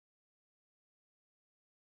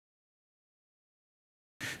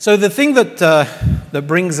So the thing that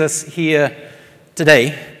brings us here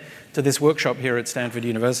today to this workshop here at Stanford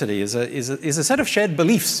University is a set of shared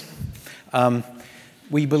beliefs.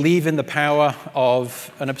 We believe in the power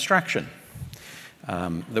of an abstraction,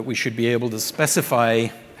 that we should be able to specify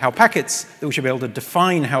that we should be able to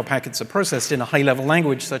define how packets are processed in a high-level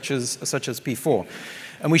language such as P4.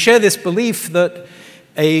 And we share this belief that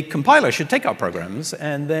a compiler should take our programs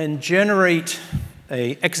and then generate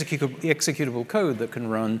an executable code that can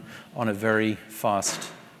run on a very fast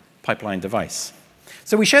pipeline device.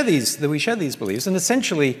 So we share these beliefs, and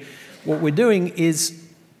essentially what we're doing is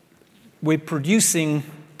we're producing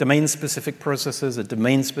domain-specific processors, a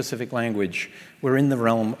domain-specific language. We're in the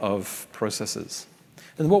realm of processors.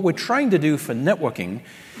 And what we're trying to do for networking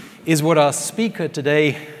is what our speaker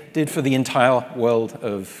today did for the entire world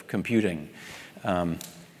of computing.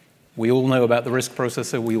 We all know about the RISC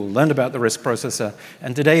processor. We all learned about the RISC processor.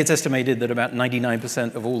 And today it's estimated that about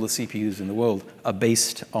 99% of all the CPUs in the world are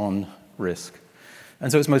based on RISC.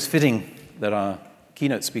 And so it's most fitting that our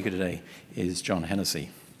keynote speaker today is John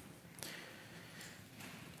Hennessy.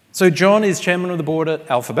 So John is chairman of the board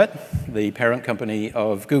at Alphabet, the parent company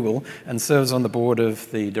of Google, and serves on the board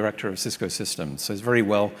of the director of Cisco Systems. So he's very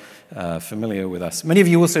well familiar with us. Many of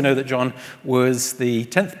you also know that John was the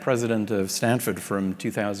 10th president of Stanford from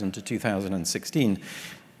 2000 to 2016.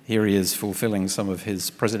 Here he is fulfilling some of his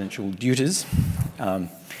presidential duties.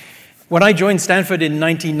 When I joined Stanford in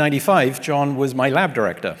 1995, John was my lab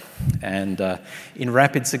director. And in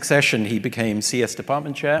rapid succession, he became CS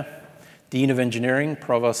department chair, Dean of Engineering,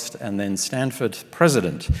 Provost, and then Stanford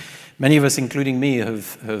President. Many of us, including me,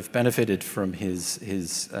 have benefited from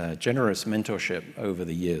his generous mentorship over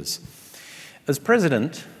the years. As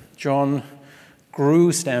President, John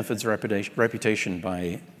grew Stanford's reputation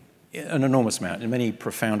by an enormous amount, in many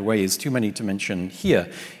profound ways, too many to mention here.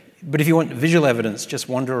 But if you want visual evidence, just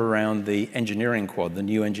wander around the engineering quad, the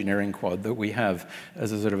new engineering quad that we have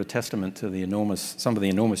as a sort of a testament to some of the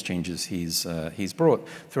enormous changes he's brought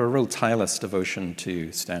through a real tireless devotion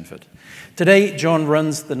to Stanford. Today, John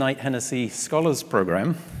runs the Knight Hennessy Scholars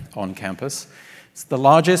Program on campus. It's the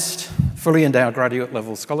largest fully endowed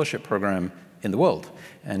graduate-level scholarship program in the world,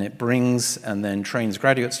 and it brings and then trains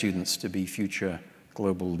graduate students to be future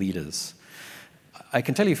global leaders. I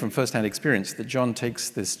can tell you from firsthand experience that John takes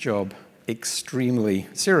this job extremely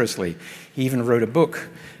seriously. He even wrote a book,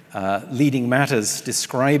 Leading Matters,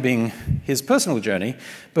 describing his personal journey,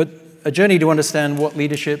 but a journey to understand what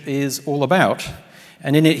leadership is all about.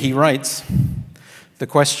 And in it he writes, "The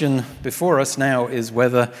question before us now is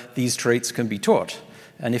whether these traits can be taught,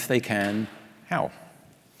 and if they can, how?"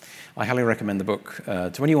 I highly recommend the book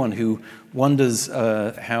to anyone who wonders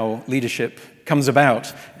how leadership comes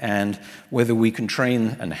about and whether we can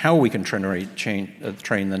train and how we can train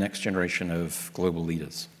the next generation of global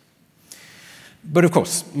leaders. But of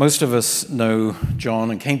course, most of us know John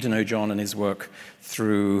and came to know John and his work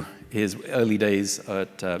through his early days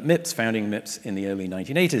at MIPS, founding MIPS in the early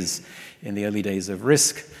 1980s, in the early days of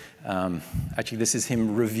RISC. Actually, this is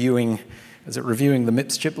him reviewing the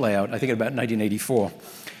MIPS chip layout, I think about 1984.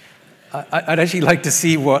 I'd actually like to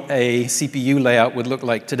see what a CPU layout would look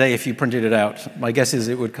like today if you printed it out. My guess is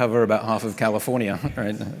it would cover about half of California.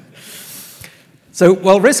 Right? So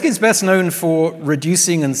while RISC is best known for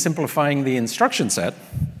reducing and simplifying the instruction set,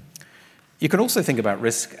 you can also think about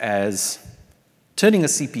RISC as turning a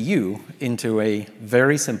CPU into a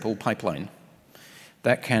very simple pipeline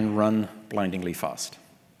that can run blindingly fast.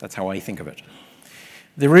 That's how I think of it.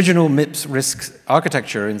 The original MIPS RISC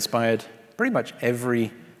architecture inspired pretty much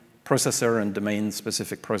every processor and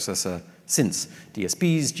domain-specific processor since.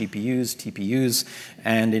 DSPs, GPUs, TPUs,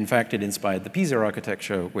 and in fact it inspired the PISA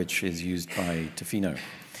architecture, which is used by Tofino.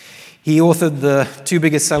 He authored the two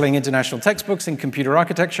biggest selling international textbooks in computer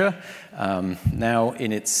architecture, now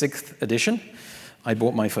in its 6th edition. I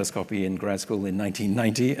bought my first copy in grad school in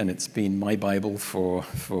 1990, and it's been my Bible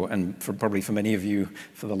probably for many of you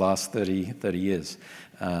for the last 30 years.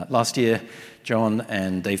 Last year, John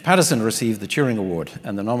and Dave Patterson received the Turing Award,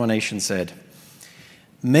 and the nomination said,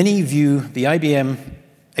 "Many view the IBM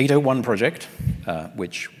 801 project,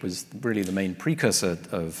 which was really the main precursor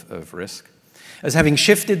of RISC, as having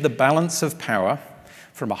shifted the balance of power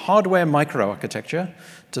from a hardware microarchitecture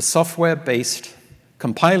to software-based,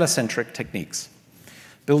 compiler-centric techniques,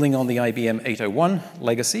 building on the IBM 801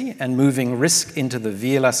 legacy and moving RISC into the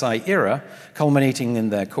VLSI era, culminating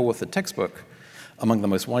in their co-authored textbook, among the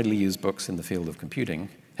most widely used books in the field of computing.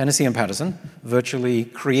 Hennessy and Patterson virtually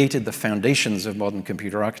created the foundations of modern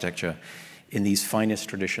computer architecture in these finest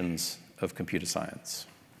traditions of computer science."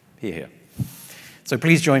 Hear, hear. So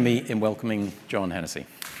please join me in welcoming John Hennessy.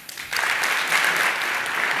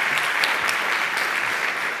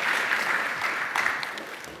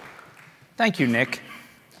 Thank you, Nick.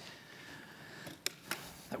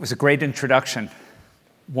 That was a great introduction.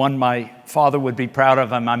 One my father would be proud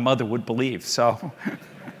of and my mother would believe. So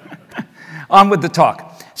on with the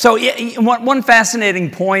talk. So one fascinating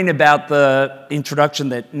point about the introduction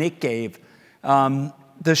that Nick gave,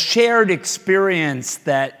 the shared experience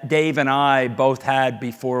that Dave and I both had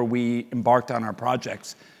before we embarked on our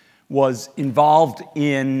projects was involved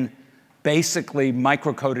in basically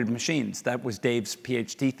microcoded machines. That was Dave's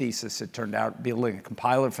PhD thesis, it turned out, building a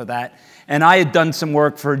compiler for that. And I had done some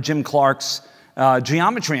work for Jim Clark's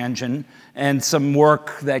geometry engine and some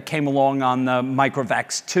work that came along on the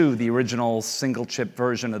MicroVax 2, the original single-chip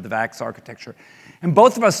version of the VAX architecture. And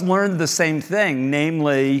both of us learned the same thing,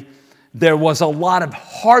 namely, there was a lot of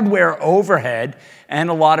hardware overhead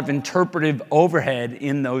and a lot of interpretive overhead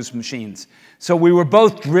in those machines. So we were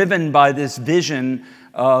both driven by this vision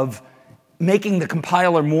of making the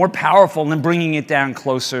compiler more powerful and bringing it down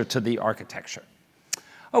closer to the architecture.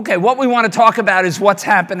 Okay, what we want to talk about is what's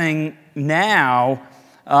happening now.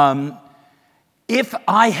 If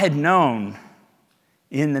I had known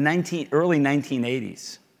in the early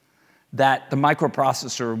 1980s that the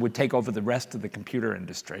microprocessor would take over the rest of the computer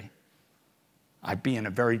industry, I'd be in a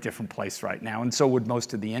very different place right now, and so would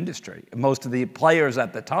most of the industry. Most of the players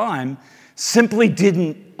at the time simply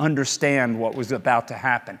didn't understand what was about to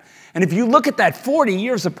happen. And if you look at that 40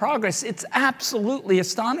 years of progress, it's absolutely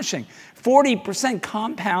astonishing. 40%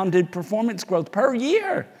 compounded performance growth per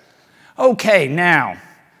year. Okay, now,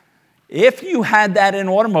 if you had that in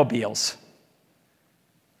automobiles,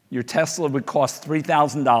 your Tesla would cost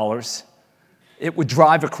 $3,000. It would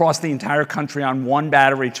drive across the entire country on one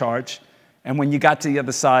battery charge. And when you got to the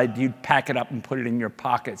other side, you'd pack it up and put it in your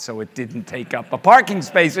pocket so it didn't take up a parking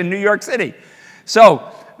space in New York City.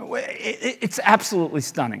 So it's absolutely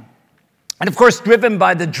stunning. And of course, driven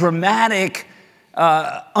by the dramatic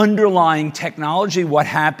underlying technology, what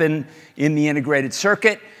happened in the integrated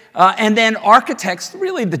circuit. And then architects,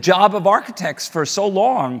 really the job of architects for so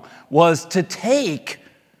long was to take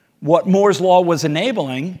what Moore's Law was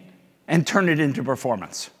enabling and turn it into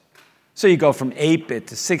performance. So you go from 8-bit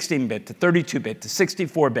to 16-bit to 32-bit to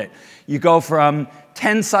 64-bit. You go from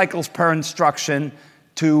 10 cycles per instruction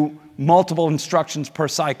to multiple instructions per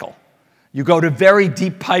cycle. You go to very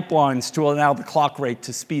deep pipelines to allow the clock rate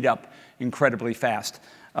to speed up incredibly fast.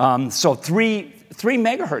 So 3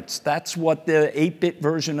 megahertz, that's what the 8-bit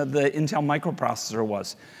version of the Intel microprocessor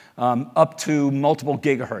was, up to multiple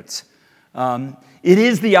gigahertz. It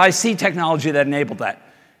is the IC technology that enabled that.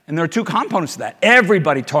 And there are two components to that.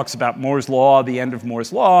 Everybody talks about Moore's Law, the end of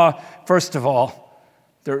Moore's Law. First of all,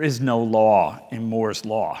 there is no law in Moore's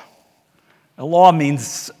Law. A law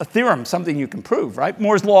means a theorem, something you can prove, right?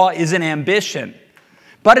 Moore's Law is an ambition.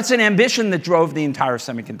 But it's an ambition that drove the entire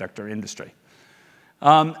semiconductor industry.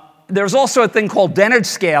 There's also a thing called Dennard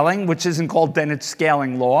scaling, which isn't called Dennard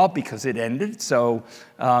scaling law because it ended. So,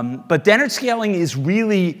 but Dennard scaling is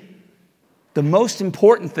really the most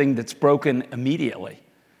important thing that's broken immediately.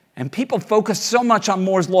 And people focus so much on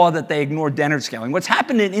Moore's Law that they ignore Dennard scaling. What's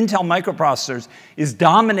happened in Intel microprocessors is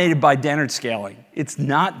dominated by Dennard scaling. It's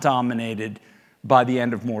not dominated by the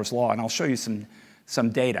end of Moore's Law, and I'll show you some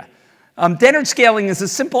data. Dennard scaling is a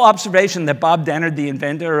simple observation that Bob Dennard, the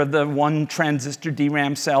inventor of the one-transistor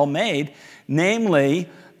DRAM cell, made, namely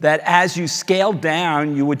that as you scaled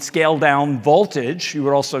down, you would scale down voltage. You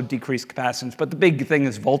would also decrease capacitance, but the big thing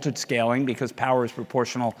is voltage scaling because power is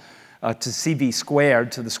proportional to CV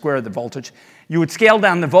squared, to the square of the voltage. You would scale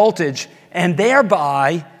down the voltage and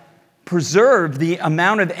thereby preserve the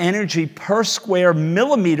amount of energy per square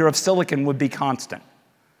millimeter of silicon would be constant.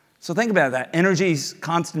 So think about that. Energy is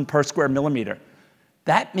constant per square millimeter.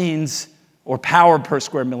 That means, or power per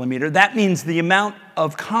square millimeter, that means the amount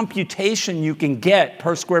of computation you can get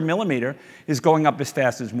per square millimeter is going up as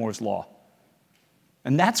fast as Moore's Law.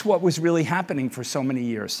 And that's what was really happening for so many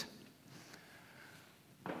years.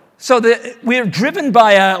 So we're driven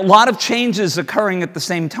by a lot of changes occurring at the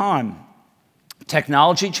same time.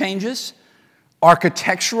 Technology changes,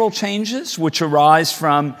 architectural changes, which arise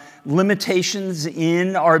from limitations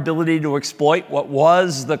in our ability to exploit what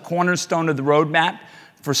was the cornerstone of the roadmap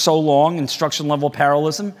for so long, instruction-level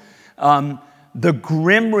parallelism. The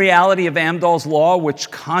grim reality of Amdahl's law, which,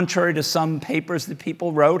 contrary to some papers that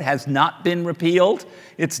people wrote, has not been repealed.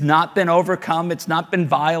 It's not been overcome. It's not been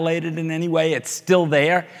violated in any way. It's still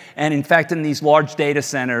there. And in fact, in these large data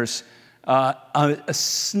centers, a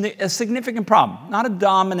significant problem. Not a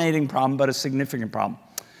dominating problem, but a significant problem.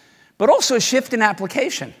 But also a shift in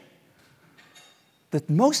application. The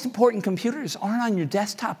most important computers aren't on your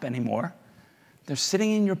desktop anymore. They're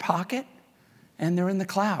sitting in your pocket, and they're in the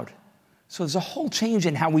cloud. So there's a whole change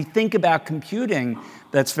in how we think about computing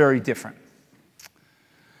that's very different.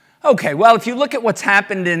 Okay, well, if you look at what's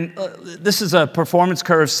happened in, this is a performance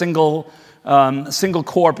curve, single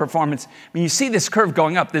core performance. I mean, you see this curve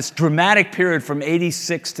going up, this dramatic period from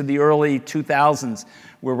 86 to the early 2000s,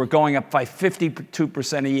 where we're going up by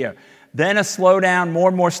 52% a year. Then a slowdown, more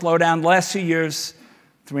and more slowdown. Last few years,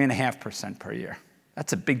 3.5% per year.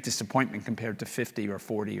 That's a big disappointment compared to 50 or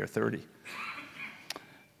 40 or 30.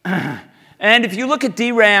 And if you look at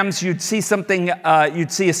DRAMs, you'd see something,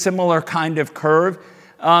 you'd see a similar kind of curve.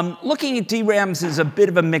 Looking at DRAMs is a bit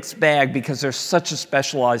of a mixed bag because they're such a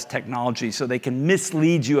specialized technology, so they can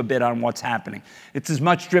mislead you a bit on what's happening. It's as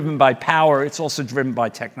much driven by power, it's also driven by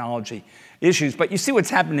technology issues. But you see what's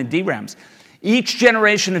happened in DRAMs. Each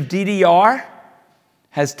generation of DDR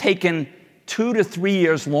has taken 2 to 3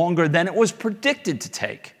 years longer than it was predicted to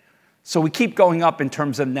take. So we keep going up in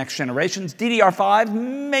terms of next generations. DDR5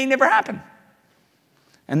 may never happen.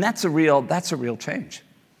 And that's a real change.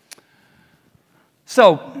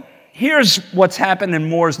 So here's what's happened in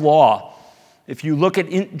Moore's law. If you look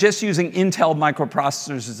at just using Intel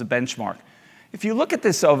microprocessors as a benchmark. If you look at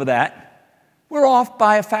this over that, we're off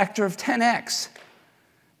by a factor of 10x.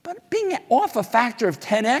 But being off a factor of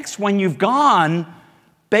 10x when you've gone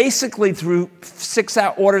basically through 6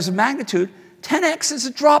 orders of magnitude, 10x is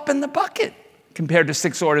a drop in the bucket compared to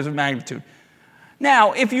 6 orders of magnitude.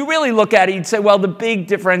 Now, if you really look at it, you'd say, well, the big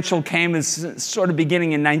differential came as sort of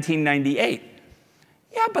beginning in 1998.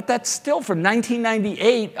 Yeah, but that's still from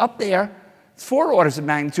 1998 up there, it's 4 orders of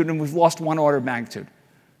magnitude, and we've lost 1 order of magnitude.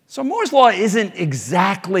 So Moore's law isn't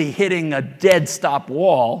exactly hitting a dead stop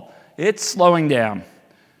wall. It's slowing down.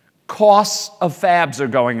 Costs of fabs are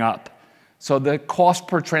going up. So the cost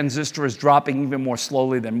per transistor is dropping even more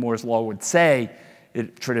slowly than Moore's law would say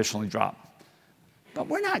it traditionally dropped. But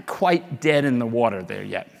we're not quite dead in the water there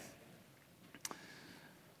yet.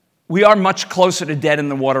 We are much closer to dead in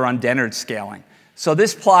the water on Dennard scaling. So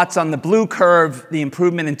this plots on the blue curve the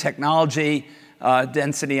improvement in technology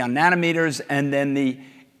density on nanometers, and then the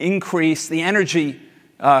increase, the energy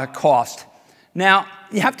cost. Now,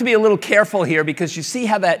 you have to be a little careful here because you see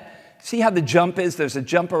how the jump is? There's a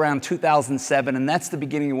jump around 2007, and that's the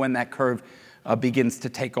beginning of when that curve begins to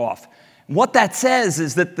take off. What that says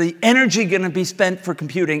is that the energy going to be spent for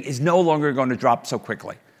computing is no longer going to drop so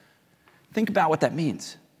quickly. Think about what that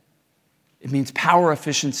means. It means power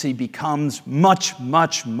efficiency becomes much,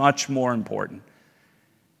 much, much more important.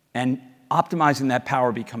 And optimizing that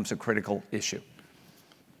power becomes a critical issue.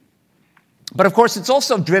 But of course, it's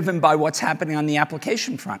also driven by what's happening on the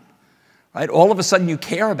application front. Right? All of a sudden, you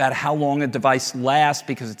care about how long a device lasts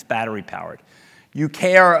because it's battery powered. You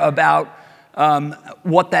care about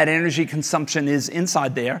what that energy consumption is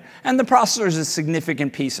inside there, and the processor is a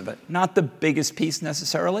significant piece of it. Not the biggest piece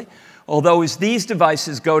necessarily, although as these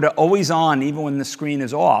devices go to always on, even when the screen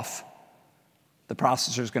is off, the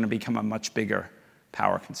processor is going to become a much bigger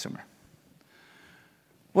power consumer.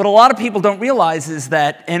 What a lot of people don't realize is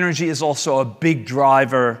that energy is also a big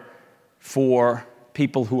driver for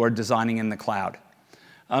people who are designing in the cloud.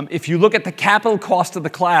 If you look at the capital cost of the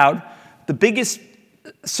cloud, the biggest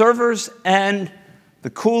servers and the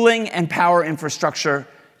cooling and power infrastructure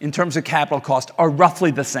in terms of capital cost are roughly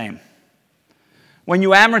the same. When you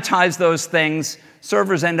amortize those things,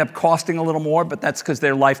 servers end up costing a little more, but that's because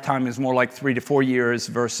their lifetime is more like 3 to 4 years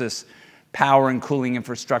versus power and cooling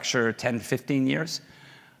infrastructure 10 to 15 years.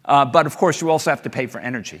 But of course, you also have to pay for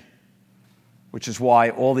energy, which is why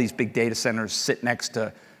all these big data centers sit next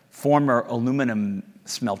to former aluminum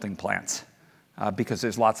smelting plants, because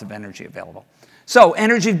there's lots of energy available. So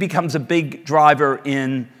energy becomes a big driver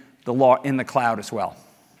in the cloud as well.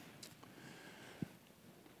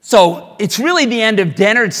 So it's really the end of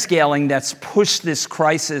Dennard scaling that's pushed this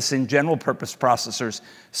crisis in general purpose processors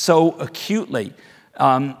so acutely.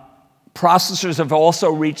 Processors have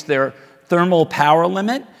also reached their thermal power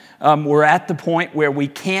limit. We're at the point where we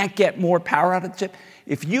can't get more power out of the chip.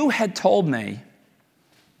 If you had told me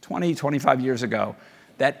 20, 25 years ago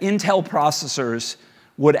that Intel processors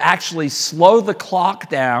would actually slow the clock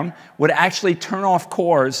down, would actually turn off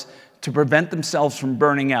cores to prevent themselves from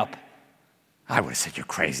burning up, I would have said, you're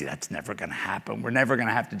crazy, that's never going to happen. We're never going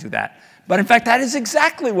to have to do that. But in fact, that is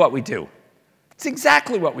exactly what we do. It's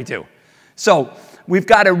exactly what we do. So we've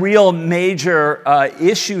got a real major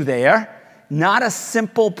issue there. Not a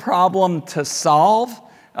simple problem to solve.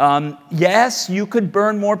 Yes, you could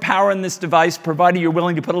burn more power in this device, provided you're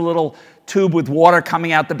willing to put a little tube with water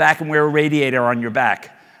coming out the back and wear a radiator on your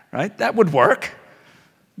back. Right? That would work.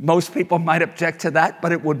 Most people might object to that,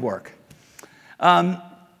 but it would work.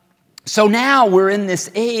 So now we're in this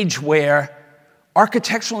age where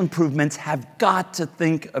architectural improvements have got to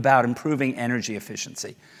think about improving energy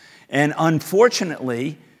efficiency. And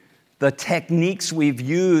unfortunately, the techniques we've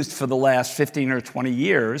used for the last 15 or 20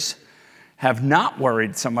 years have not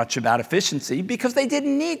worried so much about efficiency because they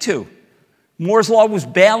didn't need to. Moore's law was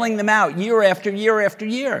bailing them out year after year after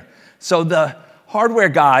year. So the hardware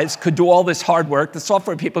guys could do all this hard work. The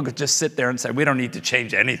software people could just sit there and say, we don't need to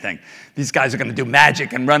change anything. These guys are going to do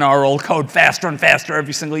magic and run our old code faster and faster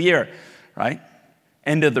every single year, right?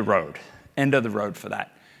 End of the road. End of the road for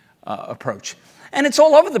that approach. And it's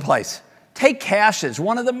all over the place. Take caches,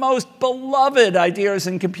 one of the most beloved ideas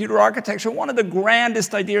in computer architecture, one of the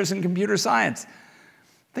grandest ideas in computer science.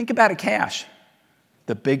 Think about a cache.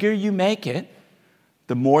 The bigger you make it,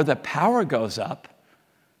 the more the power goes up,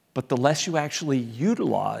 but the less you actually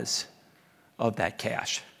utilize of that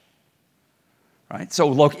cache. Right? So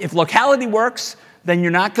look, if locality works, then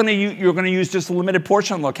you're going to use just a limited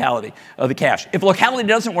portion of locality of the cache. If locality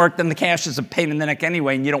doesn't work, then the cache is a pain in the neck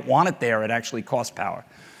anyway, and you don't want it there. It actually costs power.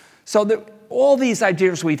 So all these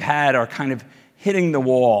ideas we've had are kind of hitting the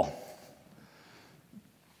wall.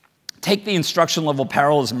 Take the instruction level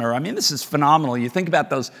parallelism error. I mean, this is phenomenal. You think about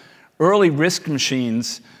those early RISC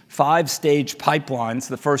machines, 5-stage pipelines,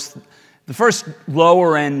 the first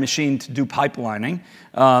lower-end machine to do pipelining.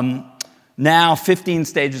 Now 15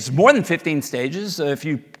 stages, more than 15 stages. If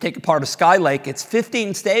you take apart a Skylake, it's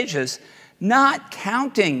 15 stages, not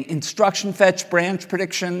counting instruction fetch, branch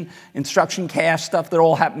prediction, instruction cache, stuff that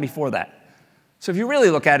all happened before that. So if you really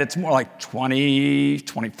look at it, it's more like 20,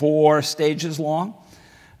 24 stages long.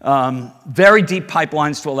 Very deep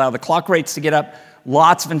pipelines to allow the clock rates to get up,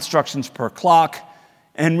 lots of instructions per clock,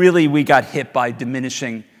 and really we got hit by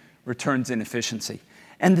diminishing returns in efficiency.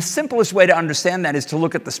 And the simplest way to understand that is to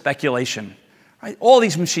look at the speculation. Right? All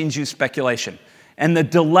these machines use speculation. And the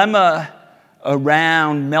dilemma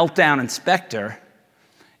around Meltdown and Spectre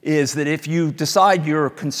is that if you decide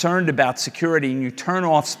you're concerned about security and you turn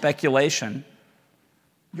off speculation,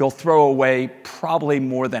 you'll throw away probably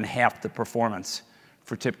more than half the performance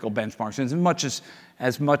for typical benchmarks, and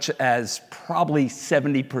as much as probably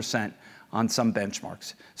 70% on some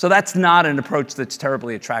benchmarks. So that's not an approach that's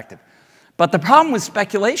terribly attractive. But the problem with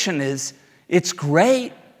speculation is it's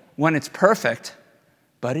great when it's perfect,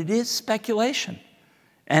 but it is speculation.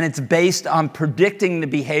 And it's based on predicting the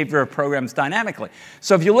behavior of programs dynamically.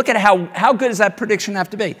 So if you look at how good does that prediction have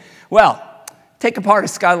to be? Well, take apart a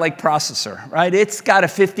Skylake processor, right? It's got a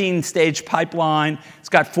 15-stage pipeline. It's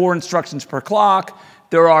got 4 instructions per clock.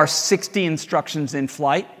 There are 60 instructions in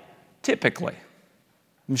flight, typically.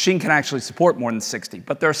 The machine can actually support more than 60,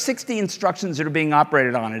 but there are 60 instructions that are being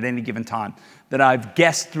operated on at any given time that I've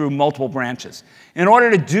guessed through multiple branches. In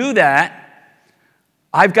order to do that,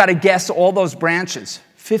 I've got to guess all those branches,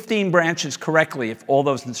 15 branches correctly if all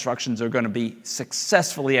those instructions are going to be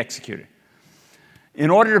successfully executed. In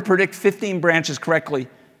order to predict 15 branches correctly,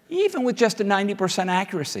 even with just a 90%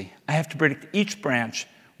 accuracy, I have to predict each branch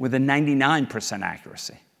with a 99%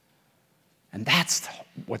 accuracy. And that's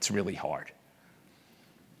what's really hard.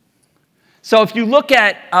 So if you look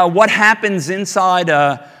at what happens inside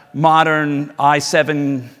a modern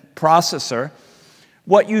i7 processor,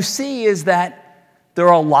 what you see is that there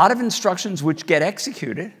are a lot of instructions which get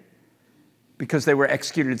executed because they were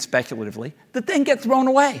executed speculatively that then get thrown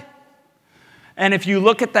away. And if you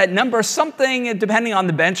look at that number, something, depending on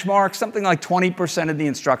the benchmark, something like 20% of the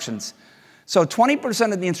instructions. So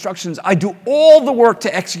 20% of the instructions, I do all the work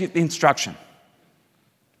to execute the instruction.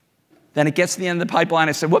 Then it gets to the end of the pipeline,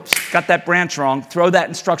 I say, whoops, got that branch wrong, throw that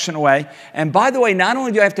instruction away. And by the way, not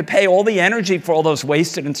only do I have to pay all the energy for all those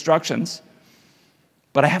wasted instructions,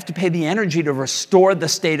 but I have to pay the energy to restore the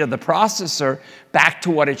state of the processor back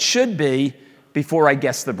to what it should be before I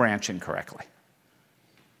guess the branch incorrectly.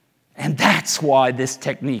 And that's why this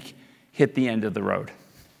technique hit the end of the road.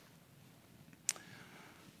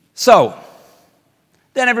 So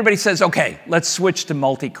then everybody says, okay, let's switch to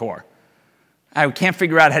multi-core. I can't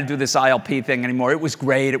figure out how to do this ILP thing anymore. It was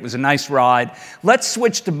great. It was a nice ride. Let's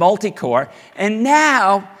switch to multi-core. And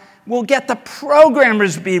now we'll get the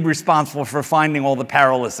programmers to be responsible for finding all the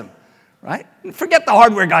parallelism, right? Forget the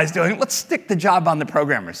hardware guys doing it. Let's stick the job on the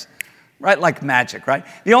programmers, right? Like magic, right?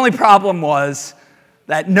 The only problem was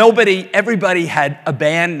that everybody had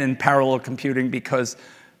abandoned parallel computing because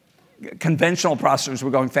conventional processors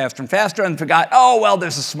were going faster and faster and forgot, oh, well,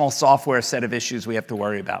 there's a small software set of issues we have to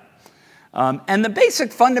worry about. And the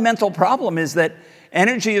basic fundamental problem is that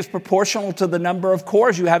energy is proportional to the number of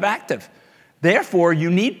cores you have active. Therefore, you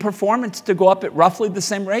need performance to go up at roughly the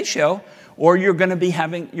same ratio, or you're going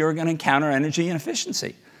to encounter energy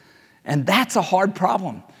inefficiency. And that's a hard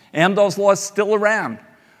problem. Amdahl's law is still around.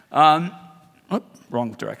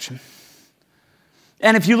 wrong direction.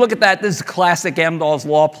 And if you look at that, this is a classic Amdahl's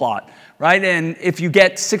law plot, right? And if you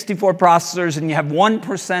get 64 processors and you have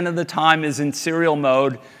 1% of the time is in serial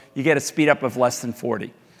mode, you get a speed up of less than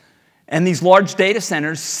 40. And these large data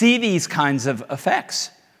centers see these kinds of effects.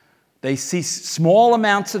 They see small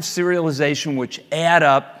amounts of serialization which add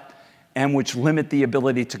up and which limit the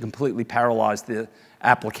ability to completely parallelize the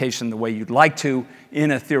application the way you'd like to in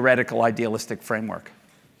a theoretical, idealistic framework.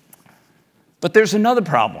 But there's another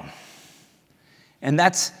problem. And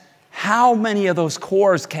that's how many of those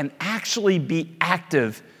cores can actually be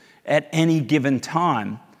active at any given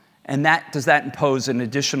time. And does that impose an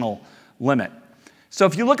additional limit? So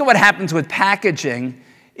if you look at what happens with packaging,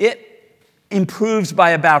 it improves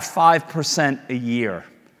by about 5% a year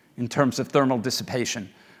in terms of thermal dissipation.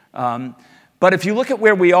 But if you look at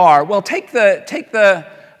where we are, well, take the Intel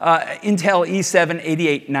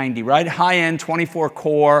E7-8890, right? High-end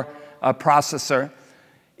 24-core processor.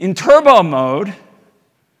 In turbo mode,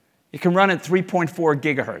 it can run at 3.4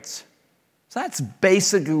 gigahertz. So that's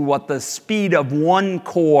basically what the speed of one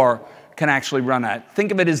core can actually run at.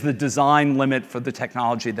 Think of it as the design limit for the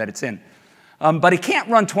technology that it's in. But it can't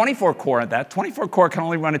run 24-core at that. 24-core can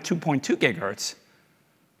only run at 2.2 gigahertz.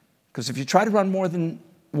 Because if you try to run more than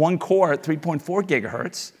one core at 3.4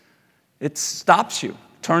 gigahertz, it stops you,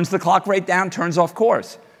 turns the clock rate down, turns off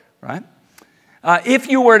cores, right? If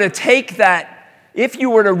you were to take that, if you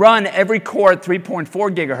were to run every core at 3.4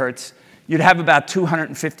 gigahertz, you'd have about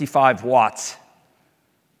 255 watts.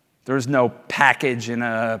 There's no package in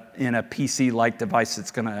a PC-like device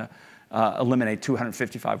that's going to eliminate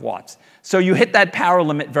 255 watts. So you hit that power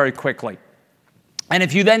limit very quickly. And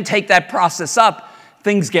if you then take that process up,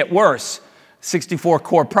 things get worse.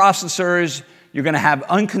 64-core processors, you're going to have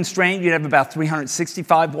unconstrained, you'd have about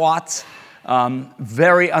 365 watts.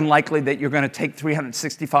 Very unlikely that you're going to take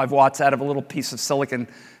 365 watts out of a little piece of silicon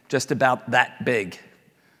just about that big.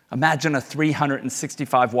 Imagine a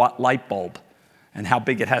 365-watt light bulb and how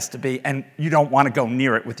big it has to be, and you don't want to go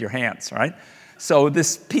near it with your hands, right? So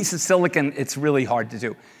this piece of silicon, it's really hard to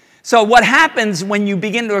do. So what happens when you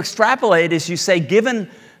begin to extrapolate is you say,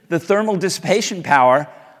 given the thermal dissipation power,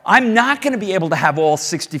 I'm not going to be able to have all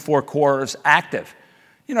 64 cores active.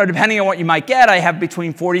 You know, depending on what you might get, I have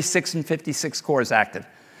between 46 and 56 cores active.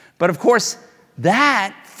 But of course,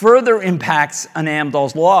 that further impacts an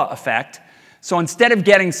Amdahl's law effect. So instead of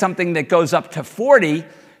getting something that goes up to 40,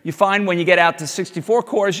 you find when you get out to 64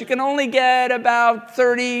 cores, you can only get about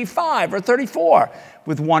 35 or 34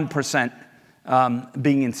 with 1%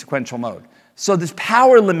 being in sequential mode. So this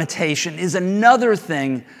power limitation is another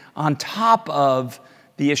thing on top of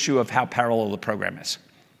the issue of how parallel the program is.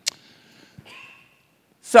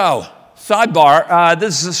 So, sidebar,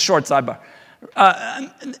 this is a short sidebar.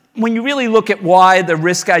 When you really look at why the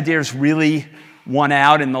RISC ideas really won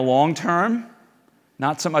out in the long term,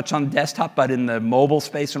 not so much on desktop, but in the mobile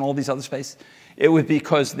space and all these other spaces, it was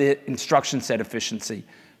because the instruction set efficiency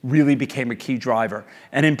really became a key driver.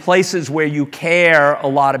 And in places where you care a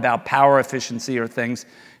lot about power efficiency or things,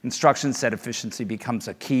 instruction set efficiency becomes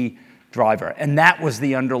a key driver. And that was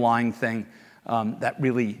the underlying thing that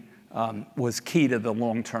really was key to the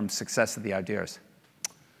long-term success of the ideas.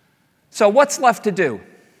 So what's left to do?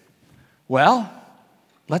 Well,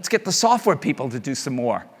 let's get the software people to do some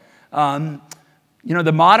more. You know,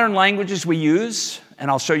 the modern languages we use,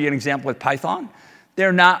 and I'll show you an example with Python,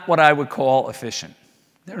 they're not what I would call efficient.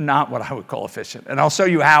 They're not what I would call efficient. And I'll show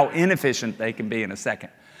you how inefficient they can be in a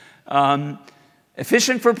second.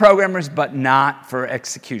 Efficient for programmers, but not for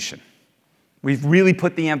execution. We've really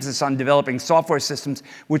put the emphasis on developing software systems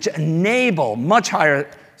which enable much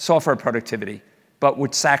higher software productivity, but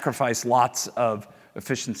which sacrifice lots of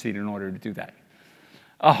efficiency in order to do that.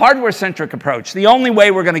 A hardware-centric approach. The only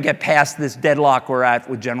way we're going to get past this deadlock we're at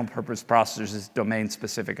with general-purpose processors is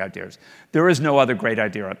domain-specific ideas. There is no other great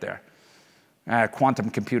idea out there.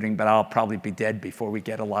 Quantum computing, but I'll probably be dead before we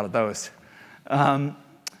get a lot of those.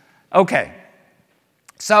 Okay.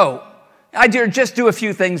 So, idea, just do a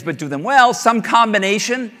few things, but do them well. Some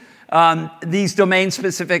combination. These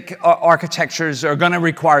domain-specific architectures are going to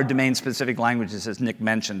require domain-specific languages, as Nick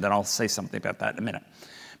mentioned, and I'll say something about that in a minute.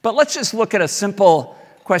 But let's just look at a simple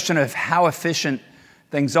question of how efficient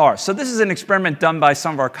things are. So this is an experiment done by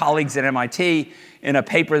some of our colleagues at MIT in a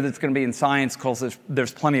paper that's going to be in Science called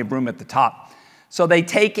There's Plenty of Room at the Top. So they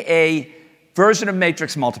take a version of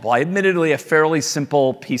matrix multiply, admittedly a fairly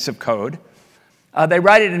simple piece of code. They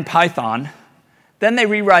write it in Python. Then they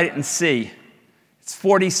rewrite it in C. It's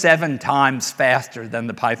 47 times faster than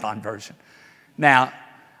the Python version. Now,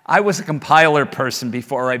 I was a compiler person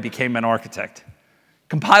before I became an architect.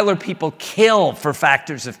 Compiler people kill for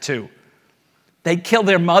factors of 2. They'd kill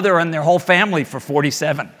their mother and their whole family for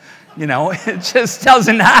 47. You know, it just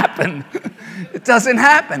doesn't happen. It doesn't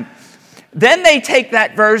happen. Then they take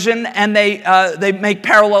that version and they make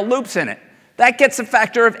parallel loops in it. That gets a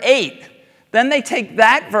factor of 8. Then they take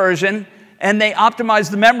that version and they optimize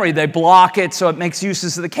the memory. They block it so it makes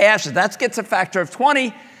uses of the caches. That gets a factor of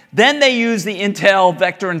 20. Then they use the Intel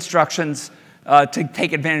vector instructions to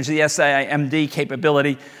take advantage of the SIMD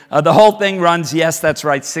capability. The whole thing runs, yes, that's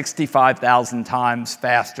right, 65,000 times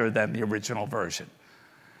faster than the original version.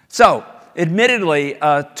 So, admittedly,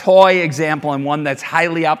 a toy example and one that's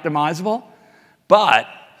highly optimizable, but,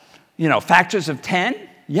 you know, factors of 10,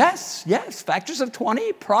 yes, factors of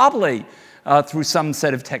 20, probably through some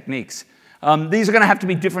set of techniques. These are going to have to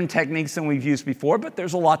be different techniques than we've used before, but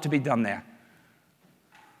there's a lot to be done there.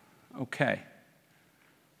 Okay.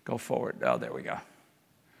 Go forward. Oh, there we go.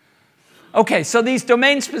 Okay, so these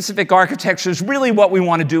domain-specific architectures, really what we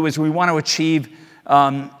want to do is we want to achieve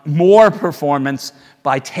more performance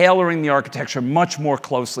by tailoring the architecture much more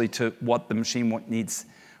closely to what the machine needs,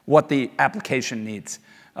 what the application needs.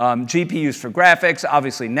 GPUs for graphics,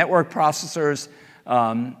 obviously network processors,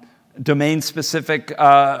 domain-specific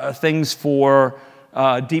things for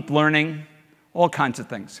deep learning, all kinds of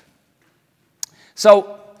things.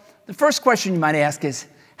 So the first question you might ask is,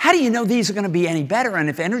 how do you know these are going to be any better? And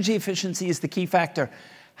if energy efficiency is the key factor,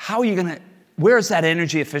 where is that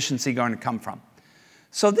energy efficiency going to come from?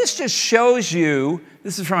 So this just shows you,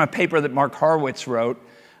 this is from a paper that Mark Horowitz wrote,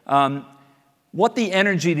 what the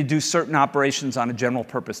energy to do certain operations on a general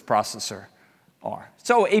purpose processor are.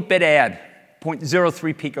 So 8-bit add,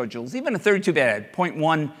 0.03 picojoules. Even a 32-bit add,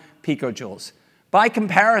 0.1 picojoules. By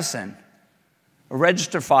comparison, a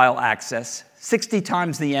register file access, 60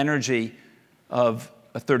 times the energy of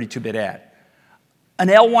a 32-bit add. An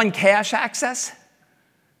L1 cache access,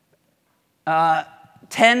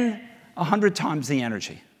 100 times the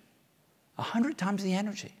energy. 100 times the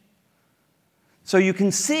energy. So you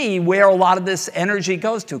can see where a lot of this energy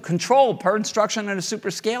goes to. Control per instruction in a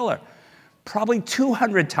superscalar. Probably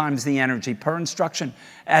 200 times the energy per instruction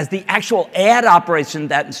as the actual add operation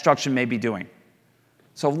that instruction may be doing.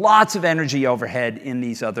 So lots of energy overhead in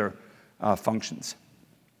these other functions.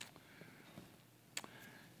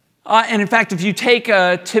 And in fact, if you take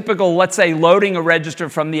a typical, let's say, loading a register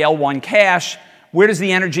from the L1 cache, where does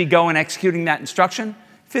the energy go in executing that instruction?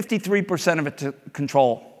 53% of it to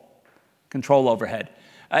control overhead.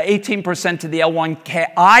 18% to the L1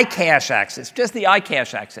 iCache access, just the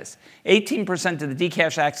iCache access. 18% to the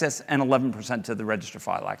Dcache access, and 11% to the register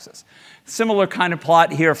file access. Similar kind of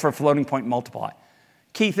plot here for floating point multiply.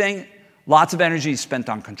 Key thing, lots of energy is spent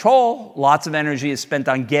on control, lots of energy is spent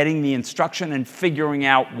on getting the instruction and figuring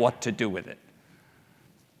out what to do with it.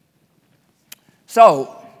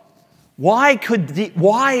 So, why should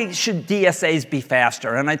DSAs be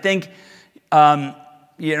faster? And I think,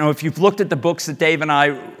 you know, if you've looked at the books that Dave and I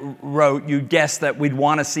wrote, you'd guess that we'd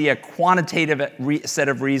want to see a quantitative set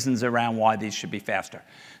of reasons around why these should be faster.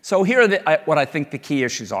 So here are what I think the key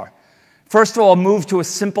issues are. First of all, move to a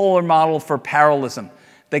simpler model for parallelism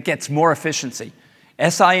that gets more efficiency.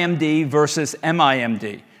 SIMD versus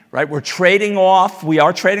MIMD, right? We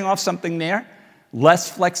are trading off something there,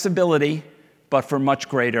 less flexibility, but for much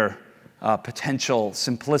greater potential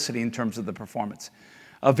simplicity in terms of the performance.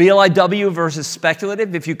 A VLIW versus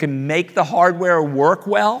speculative, if you can make the hardware work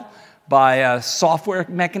well by a software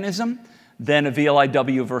mechanism, then a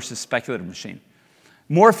VLIW versus speculative machine.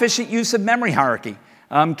 More efficient use of memory hierarchy.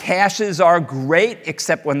 Caches are great,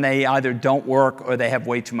 except when they either don't work or they have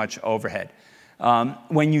way too much overhead.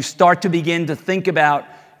 When you start to begin to think about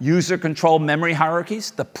user-controlled memory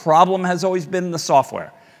hierarchies, the problem has always been the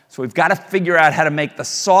software. So we've got to figure out how to make the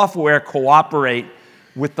software cooperate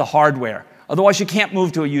with the hardware. Otherwise, you can't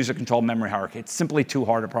move to a user-controlled memory hierarchy. It's simply too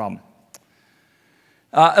hard a problem.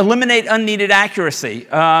 Eliminate unneeded accuracy.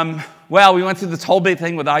 Well, we went through this whole big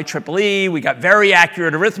thing with IEEE. We got very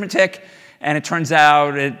accurate arithmetic, and it turns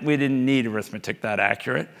out we didn't need arithmetic that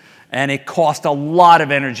accurate, and it cost a lot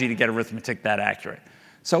of energy to get arithmetic that accurate.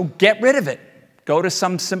 So get rid of it. Go to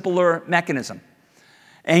some simpler mechanism.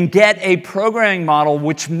 And get a programming model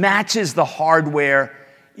which matches the hardware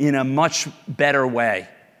in a much better way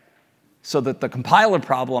so that the compiler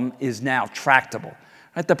problem is now tractable.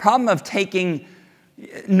 Right? The problem of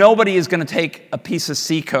nobody is going to take a piece of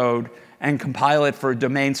C code and compile it for a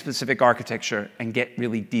domain-specific architecture and get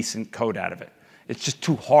really decent code out of it. It's just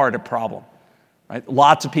too hard a problem. Right?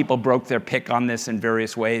 Lots of people broke their pick on this in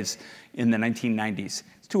various ways in the 1990s.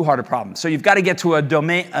 It's too hard a problem. So you've got to get to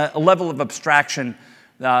a level of abstraction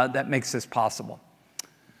that makes this possible.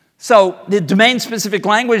 So the domain-specific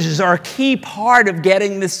languages are a key part of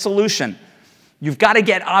getting this solution. You've got to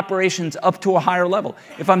get operations up to a higher level.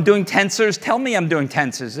 If I'm doing tensors, tell me I'm doing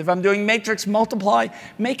tensors. If I'm doing matrix multiply,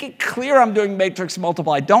 make it clear I'm doing matrix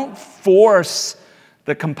multiply. Don't force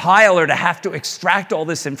the compiler to have to extract all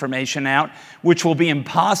this information out, which will be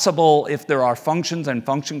impossible if there are functions and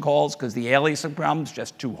function calls, because the aliasing problem is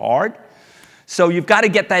just too hard. So you've got to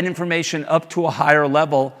get that information up to a higher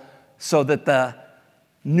level so that the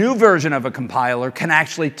new version of a compiler can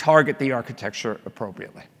actually target the architecture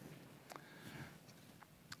appropriately.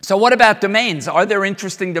 So what about domains? Are there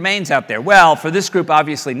interesting domains out there? Well, for this group,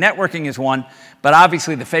 obviously, networking is one, but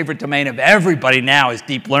obviously the favorite domain of everybody now is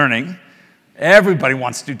deep learning. Everybody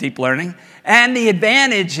wants to do deep learning. And the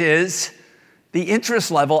advantage is the interest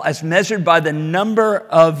level as measured by the number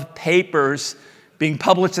of papers being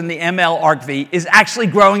published in the ML ArcV is actually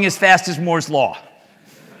growing as fast as Moore's Law.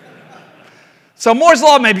 So Moore's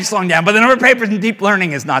Law may be slowing down, but the number of papers in deep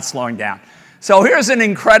learning is not slowing down. So here's an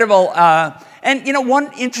incredible, and you know,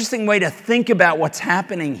 one interesting way to think about what's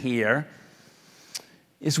happening here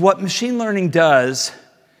is what machine learning does.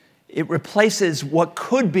 It replaces what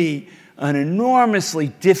could be an enormously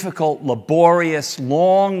difficult, laborious,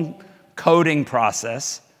 long coding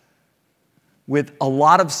process with a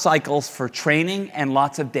lot of cycles for training and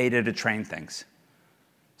lots of data to train things.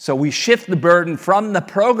 So we shift the burden from the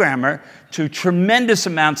programmer to tremendous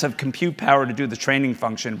amounts of compute power to do the training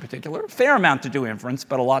function in particular, a fair amount to do inference,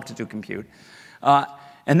 but a lot to do compute.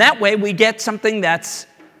 And that way we get something that's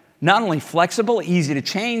not only flexible, easy to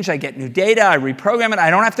change, I get new data, I reprogram it, I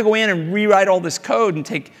don't have to go in and rewrite all this code and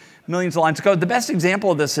take millions of lines of code. The best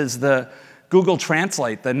example of this is the Google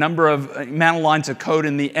Translate. The number of amount of lines of code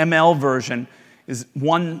in the ML version is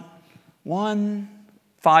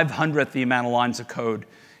 1/500th the amount of lines of code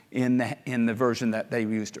in the version that they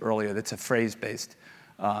used earlier. That's a phrase-based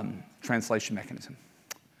translation mechanism.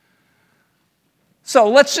 So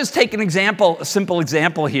let's just take an example, a simple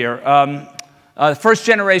example here. First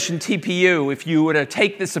generation TPU, if you were to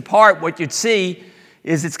take this apart, what you'd see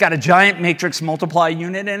is it's got a giant matrix multiply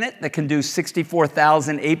unit in it that can do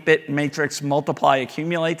 64,000 8-bit matrix multiply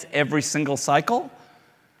accumulates every single cycle.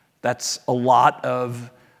 That's a lot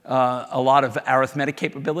of arithmetic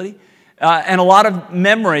capability. And a lot of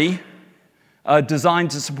memory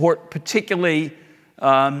designed to support particularly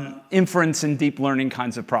inference and deep learning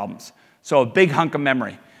kinds of problems. So a big hunk of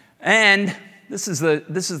memory. And this is the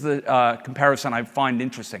comparison I find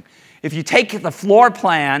interesting. If you take the floor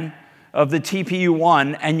plan of the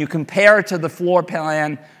TPU-1 and you compare it to the floor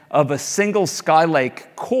plan of a single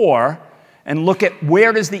Skylake core and look at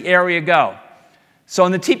where does the area go. So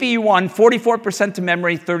in the TPU-1, 44% to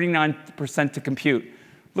memory, 39% to compute.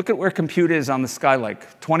 Look at where compute is on the Skylake,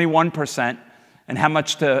 21%. And how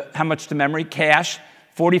much to memory? Cache,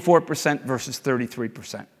 44% versus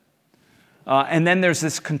 33%. And then there's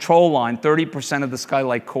this control line, 30% of the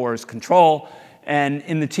Skylake core is control, and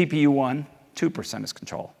in the TPU-1, 2% is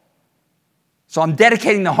control. So I'm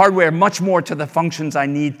dedicating the hardware much more to the functions I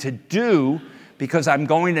need to do because I'm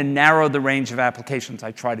going to narrow the range of applications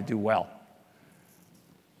I try to do well.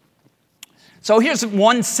 So here's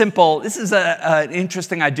one simple, this is an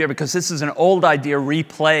interesting idea because this is an old idea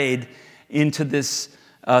replayed into this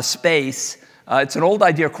space. It's an old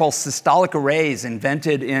idea called systolic arrays,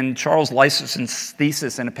 invented in Charles Lyserson's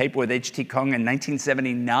thesis in a paper with H.T. Kung in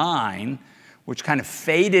 1979, which kind of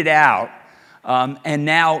faded out and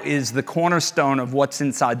now is the cornerstone of what's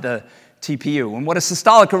inside the TPU. And what a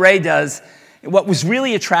systolic array does, what was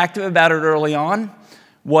really attractive about it early on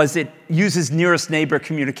was it uses nearest neighbor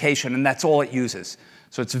communication, and that's all it uses.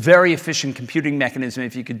 So it's a very efficient computing mechanism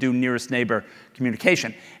if you could do nearest neighbor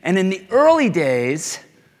communication. And in the early days,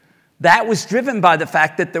 that was driven by the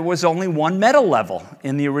fact that there was only one metal level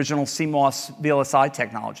in the original CMOS VLSI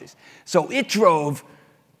technologies. So it drove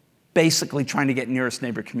basically trying to get nearest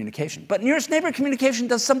neighbor communication. But nearest neighbor communication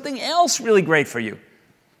does something else really great for you.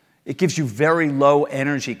 It gives you very low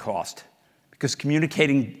energy cost because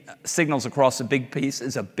communicating signals across a big piece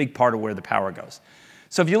is a big part of where the power goes.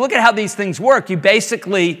 So if you look at how these things work, you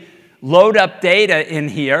basically load up data in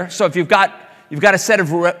here. So if you've got a set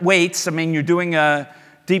of weights, I mean, you're doing a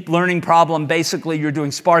deep learning problem, basically you're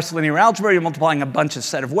doing sparse linear algebra, you're multiplying a bunch of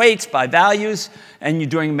set of weights by values, and you're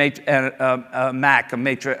doing a MAC,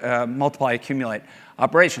 a multiply accumulate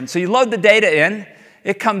operation. So you load the data in,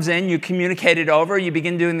 it comes in, you communicate it over, you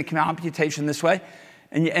begin doing the computation this way,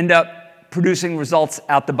 and you end up producing results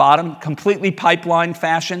out the bottom, completely pipeline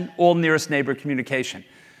fashion, all nearest neighbor communication.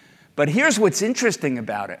 But here's what's interesting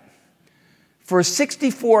about it. For a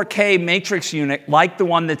 64K matrix unit like the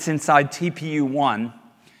one that's inside TPU-1,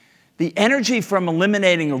 the energy from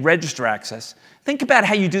eliminating a register access, think about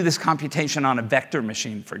how you do this computation on a vector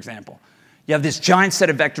machine, for example. You have this giant set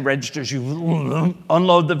of vector registers. You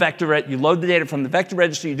unload the vector, you load the data from the vector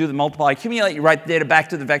register, you do the multiply, accumulate, you write the data back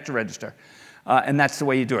to the vector register. And that's the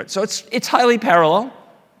way you do it. So it's highly parallel,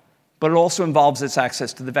 but it also involves its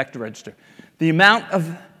access to the vector register. The amount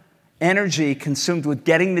of energy consumed with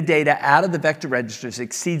getting the data out of the vector registers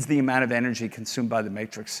exceeds the amount of energy consumed by the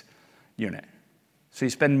matrix unit. So you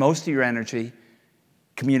spend most of your energy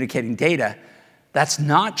communicating data. That's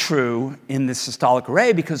not true in the systolic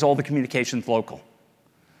array because all the communication's local.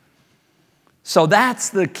 So that's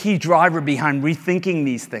the key driver behind rethinking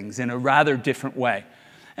these things in a rather different way.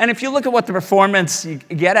 And if you look at what the performance you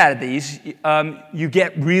get out of these, you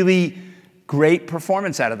get really great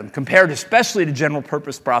performance out of them. Compared especially to general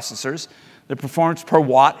purpose processors, the performance per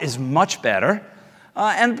watt is much better.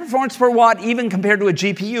 And the performance per watt, even compared to a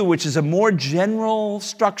GPU, which is a more general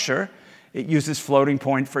structure, it uses floating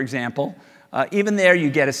point, for example, even there you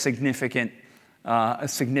get a significant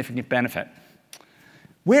benefit.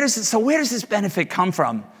 Where does this benefit come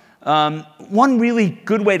from? One really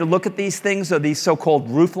good way to look at these things are these so-called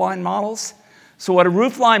roofline models. So what a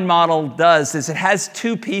roofline model does is it has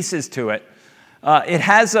two pieces to it. It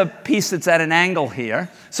has a piece that's at an angle here.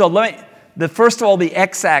 So first of all, the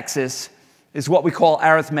x-axis is what we call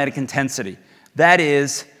arithmetic intensity. That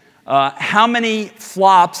is, how many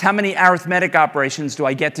flops, how many arithmetic operations do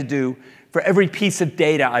I get to do for every piece of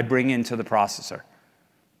data I bring into the processor?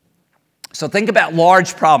 So think about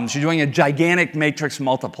large problems. You're doing a gigantic matrix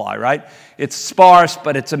multiply, right? It's sparse,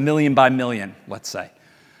 but it's a million by million, let's say.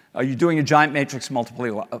 You're doing a giant matrix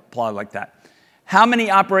multiply like that. How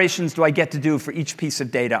many operations do I get to do for each piece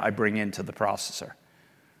of data I bring into the processor?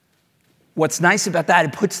 What's nice about that,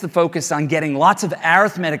 it puts the focus on getting lots of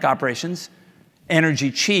arithmetic operations, energy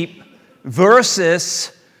cheap,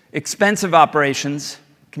 versus expensive operations,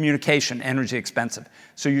 communication, energy expensive.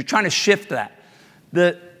 So you're trying to shift that.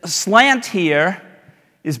 The slant here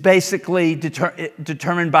is basically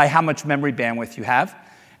determined by how much memory bandwidth you have.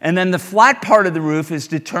 And then the flat part of the roof is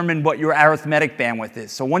determined what your arithmetic bandwidth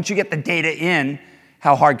is. So once you get the data in,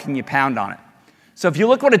 how hard can you pound on it? So if you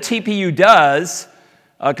look what a TPU does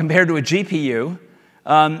compared to a GPU,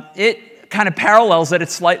 it kind of parallels at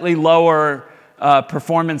its slightly lower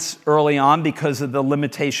performance early on because of the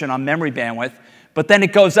limitation on memory bandwidth. But then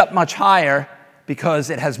it goes up much higher because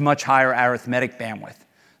it has much higher arithmetic bandwidth.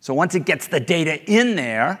 So once it gets the data in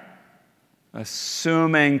there,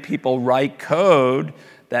 assuming people write code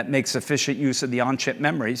that makes efficient use of the on-chip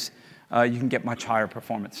memories, you can get much higher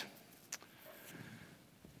performance.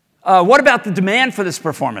 What about the demand for this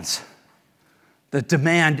performance? The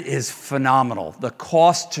demand is phenomenal. The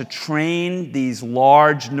cost to train these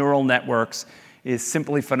large neural networks is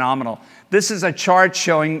simply phenomenal. This is a chart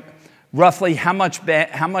showing roughly how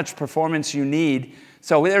much performance you need.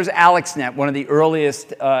 So there's AlexNet, one of the earliest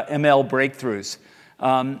ML breakthroughs.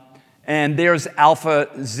 And there's Alpha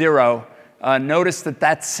 0. Notice that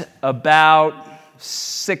that's about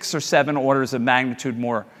 6 or 7 orders of magnitude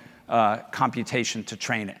more computation to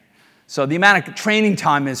train it. So the amount of training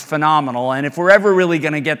time is phenomenal. And if we're ever really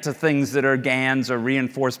going to get to things that are GANs or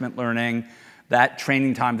reinforcement learning, that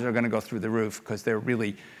training times are going to go through the roof because they're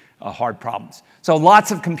really hard problems. So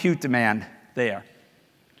lots of compute demand there.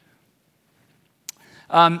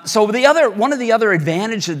 So one of the other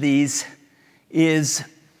advantages of these is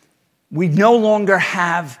we no longer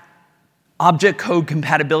have object code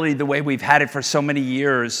compatibility the way we've had it for so many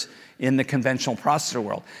years in the conventional processor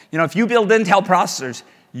world. You know, if you build Intel processors,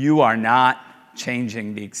 you are not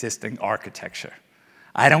changing the existing architecture.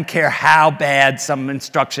 I don't care how bad some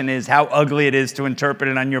instruction is, how ugly it is to interpret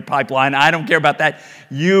it on your pipeline. I don't care about that.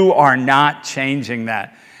 You are not changing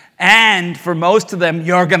that. And for most of them,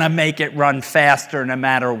 you're going to make it run faster no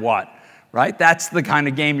matter what, right? That's the kind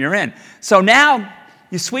of game you're in. So now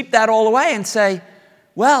you sweep that all away and say,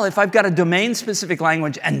 well, if I've got a domain-specific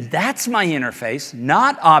language and that's my interface,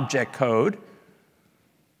 not object code,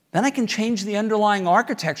 then I can change the underlying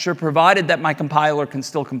architecture provided that my compiler can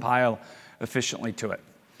still compile efficiently to it.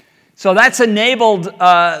 So that's enabled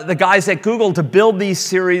the guys at Google to build these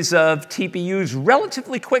series of TPUs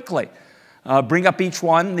relatively quickly. Bring up each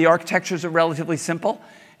one. The architectures are relatively simple.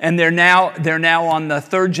 And they're now on the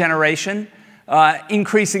 3rd generation,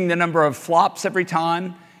 increasing the number of flops every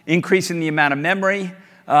time, increasing the amount of memory.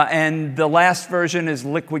 And the last version is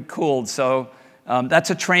liquid cooled. So that's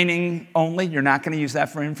a training only. You're not going to use that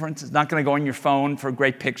for inference. It's not going to go on your phone for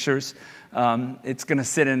great pictures. It's going to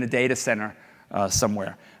sit in a data center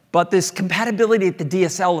somewhere. But this compatibility at the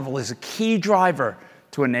DSL level is a key driver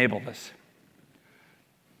to enable this.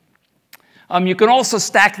 You can also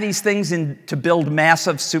stack these things to build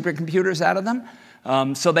massive supercomputers out of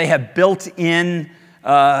them. So they have built-in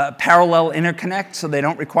parallel interconnect, so they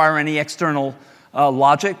don't require any external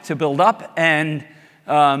logic to build up. And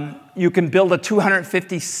you can build a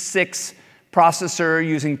 256 processor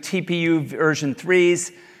using TPU version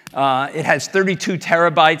 3s. It has 32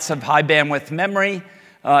 terabytes of high bandwidth memory.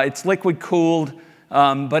 It's liquid cooled,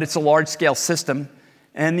 but it's a large scale system.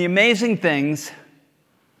 And the amazing things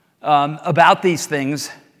about these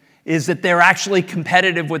things is that they're actually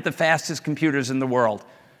competitive with the fastest computers in the world,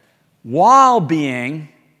 while being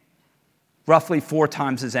roughly 4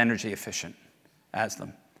 times as energy efficient as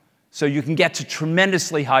them. So you can get to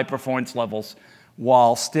tremendously high performance levels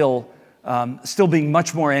while still being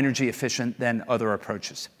much more energy efficient than other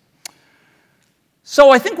approaches.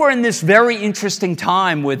 So I think we're in this very interesting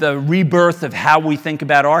time with a rebirth of how we think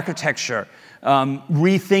about architecture,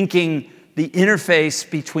 rethinking the interface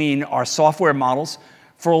between our software models.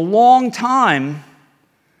 For a long time,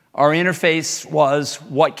 our interface was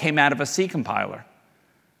what came out of a C compiler.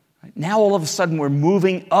 Now, all of a sudden, we're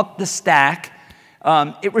moving up the stack.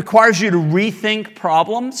 It requires you to rethink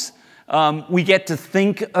problems. We get to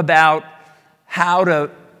think about how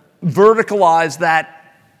to verticalize that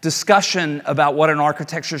discussion about what an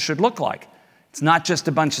architecture should look like. It's not just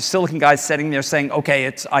a bunch of silicon guys sitting there saying,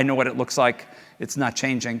 okay, I know what it looks like. It's not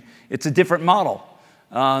changing. It's a different model.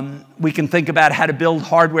 We can think about how to build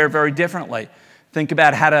hardware very differently. Think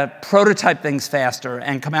about how to prototype things faster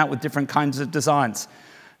and come out with different kinds of designs.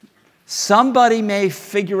 Somebody may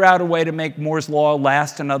figure out a way to make Moore's Law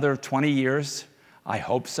last another 20 years. I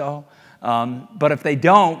hope so. But if they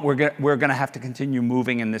don't, we're going to have to continue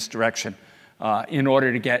moving in this direction in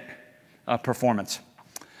order to get performance.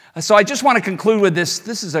 So I just want to conclude with this.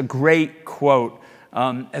 This is a great quote,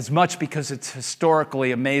 as much because it's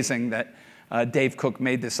historically amazing that Dave Cook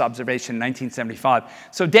made this observation in 1975.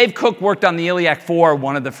 So Dave Cook worked on the Iliac 4,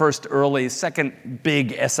 one of the first early, second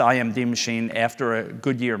big SIMD machine after a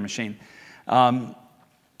Goodyear machine.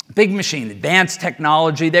 Big machine, advanced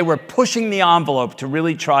technology. They were pushing the envelope to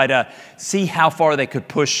really try to see how far they could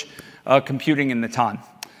push computing in the time.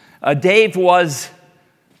 Dave was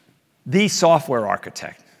the software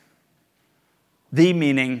architect. The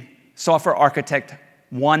meaning software architect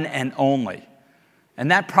one and only.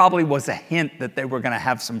 And that probably was a hint that they were going to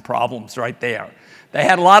have some problems right there. They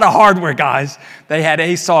had a lot of hardware guys. They had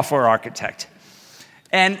a software architect.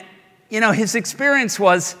 And, you know, his experience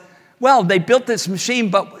was, well, they built this machine,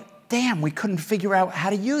 but damn, we couldn't figure out how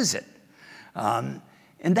to use it. And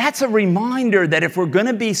that's a reminder that if we're going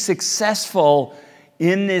to be successful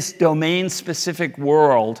in this domain-specific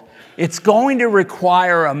world, it's going to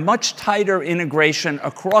require a much tighter integration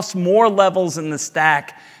across more levels in the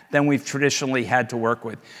stack than we've traditionally had to work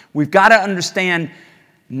with. We've got to understand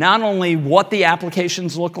not only what the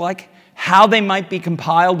applications look like, how they might be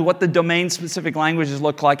compiled, what the domain-specific languages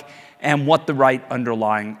look like, and what the right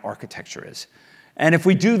underlying architecture is. And if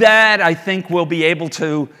we do that, I think we'll be able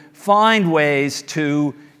to find ways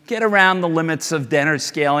to get around the limits of Dennard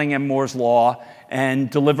scaling and Moore's Law and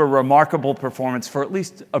deliver remarkable performance for at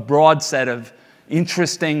least a broad set of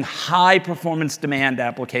interesting, high-performance demand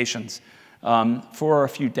applications for a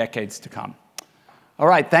few decades to come. All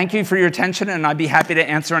right, thank you for your attention, and I'd be happy to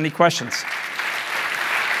answer any questions.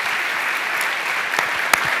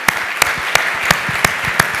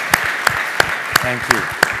 Thank you.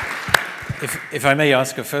 If I may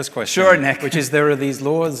ask a first question. Sure, Nick. Which is, there are these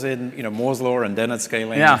laws in Moore's Law and Dennard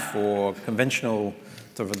scaling for conventional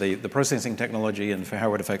sort of the processing technology and for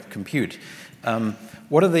how it affects compute.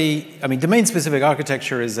 What are the, I mean, domain-specific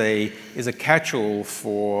architecture is a catch-all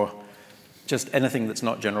for just anything that's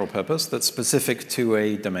not general purpose, that's specific to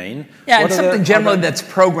a domain. Yeah, it's something generally that's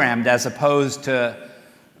programmed as opposed to,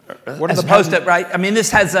 right? I mean, this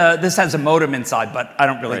has a modem inside, but I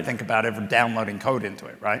don't really think about ever downloading code into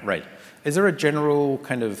it, right? Right. Is there a general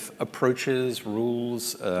kind of approaches,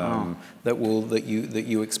 rules that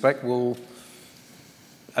you expect will?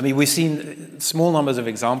 I mean, we've seen small numbers of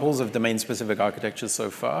examples of domain-specific architectures so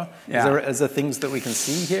far. Yeah. Is there things that we can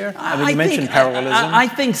see here? I mean, you mentioned parallelism. I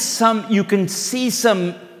think you can see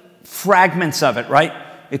some fragments of it, right?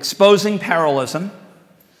 Exposing parallelism,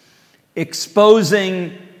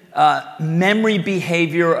 exposing memory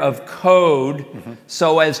behavior of code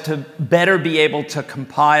so as to better be able to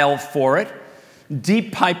compile for it,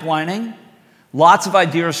 deep pipelining, lots of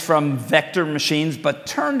ideas from vector machines, but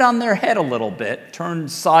turned on their head a little bit, turned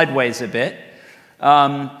sideways a bit.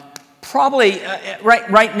 Probably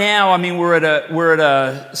right now, I mean, we're at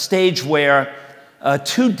a stage where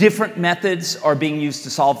 2 different methods are being used to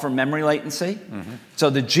solve for memory latency. So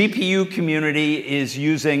the GPU community is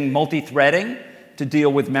using multi-threading to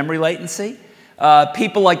deal with memory latency.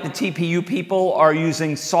 People like the TPU people are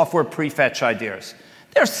using software prefetch ideas.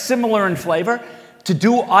 They're similar in flavor. To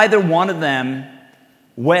do either one of them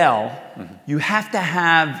well, you have to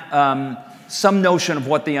have some notion of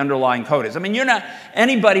what the underlying code is. I mean, you're not,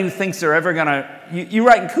 anybody who thinks they're ever going to, you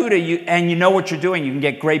write in CUDA and you know what you're doing, you can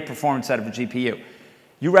get great performance out of a GPU.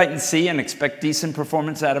 You write in C and expect decent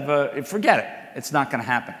performance out of a, forget it. It's not going to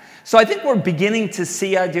happen. So I think we're beginning to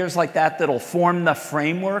see ideas like that that'll form the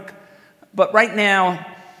framework. But right now,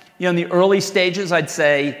 in the early stages, I'd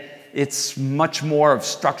say it's much more of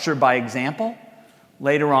structure by example.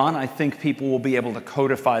 Later on, I think people will be able to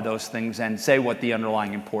codify those things and say what the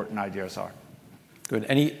underlying important ideas are. Good.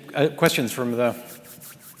 Any questions from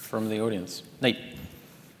the audience? Nate.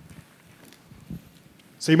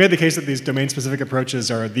 So you made the case that these domain-specific approaches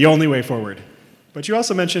are the only way forward. But you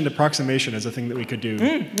also mentioned approximation as a thing that we could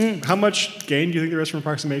do. How much gain do you think there is from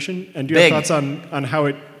approximation? And do you have thoughts on how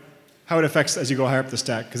it affects as you go higher up the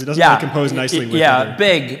stack? Because it doesn't really compose nicely with other.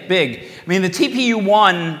 Big. I mean, the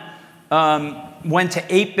TPU-1 went to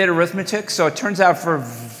 8-bit arithmetic, so it turns out for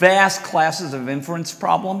vast classes of inference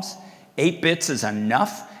problems, 8 bits is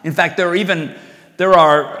enough. In fact, there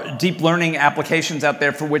are deep learning applications out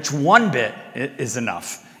there for which 1 bit is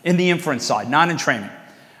enough in the inference side, not in training.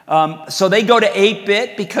 So they go to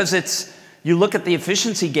 8-bit because you look at the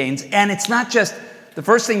efficiency gains, and it's not just, the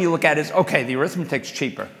first thing you look at is, okay, the arithmetic's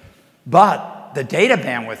cheaper, but the data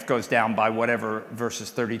bandwidth goes down by whatever versus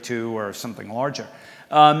 32 or something larger.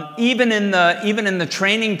 Even in the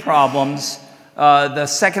training problems, the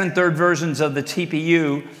second and third versions of the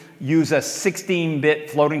TPU use a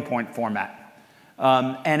 16-bit floating point format.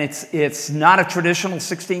 And it's not a traditional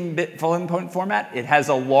 16-bit floating point format. It has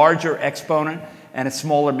a larger exponent and a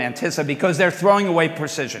smaller mantissa because they're throwing away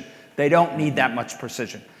precision. They don't need that much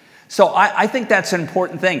precision. So I think that's an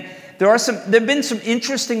important thing. There have been some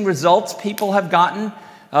interesting results people have gotten.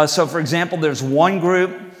 So for example, there's one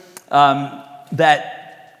group that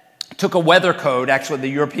took a weather code, actually the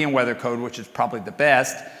European weather code, which is probably the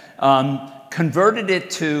best, converted it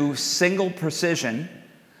to single precision,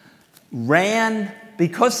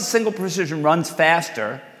 because the single precision runs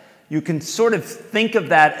faster, you can sort of think of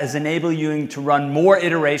that as enabling you to run more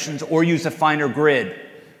iterations or use a finer grid,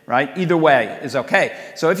 right? Either way is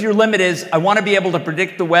okay. So if your limit is, I want to be able to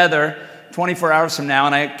predict the weather 24 hours from now,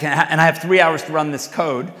 and I have 3 hours to run this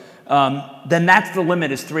code, then that's the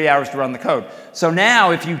limit, is 3 hours to run the code. So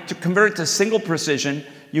now if you convert it to single precision,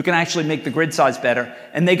 you can actually make the grid size better,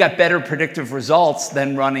 and they got better predictive results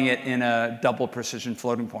than running it in a double precision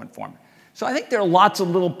floating point form. So I think there are lots of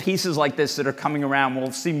little pieces like this that are coming around.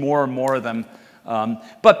 We'll see more and more of them.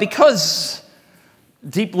 But because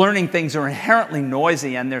deep learning things are inherently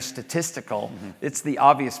noisy and they're statistical, it's the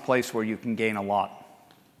obvious place where you can gain a lot.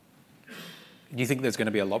 Do you think there's going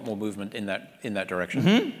to be a lot more movement in that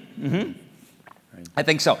direction? Right. I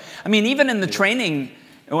think so. I mean, even in the training,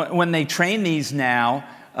 when they train these now,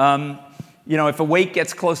 if a weight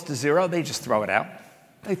gets close to 0, they just throw it out.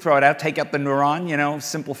 They throw it out, take out the neuron,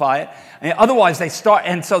 simplify it. And otherwise, they start,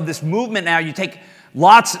 and so this movement now, you take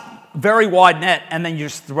very wide net, and then you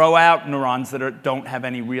just throw out neurons that don't have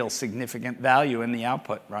any real significant value in the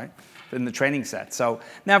output, right, in the training set. So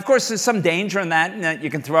now, of course, there's some danger in that, and that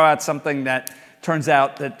you can throw out something that turns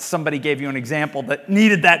out that somebody gave you an example that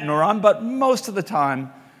needed that neuron, but most of the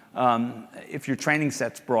time, if your training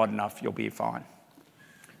set's broad enough, you'll be fine.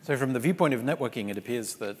 So from the viewpoint of networking, it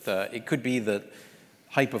appears that it could be that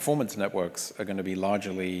high-performance networks are going to be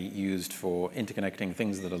largely used for interconnecting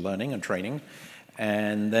things that are learning and training,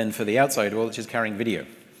 and then for the outside world, it's just carrying video.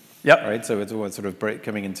 Yep. Right. So it's all sort of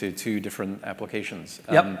coming into two different applications.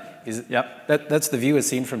 Yep. That's the view as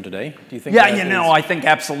seen from today. Do you think? Yeah. I think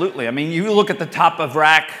absolutely. I mean, you look at the top of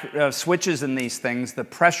rack switches in these things. The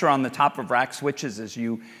pressure on the top of rack switches as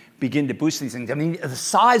you begin to boost these things. I mean, the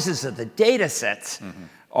sizes of the data sets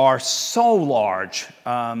are so large,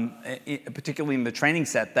 particularly in the training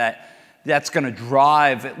set, that's going to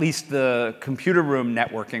drive at least the computer room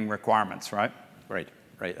networking requirements, right?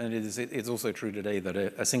 Right, and it's also true today that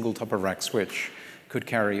a single top-of-rack switch could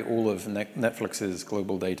carry all of Netflix's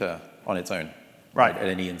global data on its own, right, at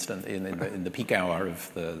any instant in the peak hour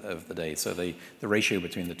of the day. So the ratio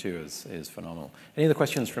between the two is phenomenal. Any other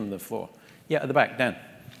questions from the floor? Yeah, at the back, Dan.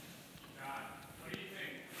 What do you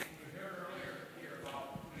think? We heard earlier here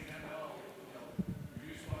about ML,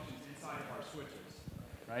 reduce functions inside of our switches,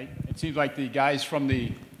 right? It seems like the guys from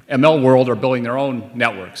the ML world are building their own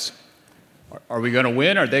networks. Are we going to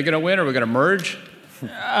win? Are they going to win? Are we going to merge?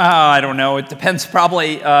 I don't know. It depends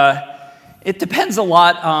probably. It depends a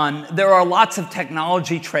lot on, there are lots of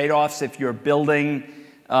technology trade-offs if you're building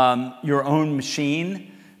your own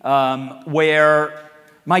machine, where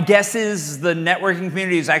my guess is the networking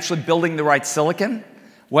community is actually building the right silicon.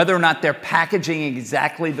 Whether or not they're packaging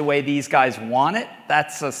exactly the way these guys want it,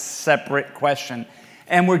 that's a separate question.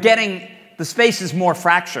 And we're getting, the space is more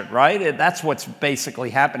fractured, right? That's what's basically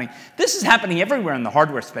happening. This is happening everywhere in the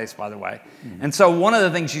hardware space, by the way. And so one of the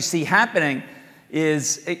things you see happening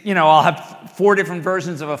is, I'll have 4 different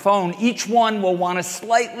versions of a phone. Each one will want a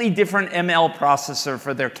slightly different ML processor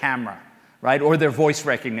for their camera, right? Or their voice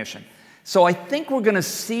recognition. So I think we're going to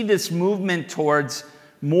see this movement towards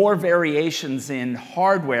more variations in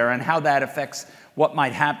hardware and how that affects what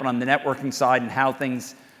might happen on the networking side and how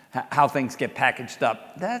things get packaged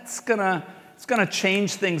up. It's gonna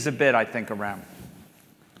change things a bit, I think, around.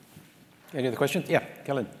 Any other questions? Yeah,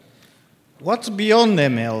 Kellen. What's beyond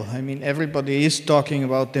ML? I mean, everybody is talking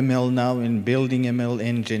about ML now in building ML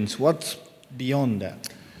engines. What's beyond that?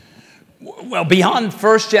 Well, beyond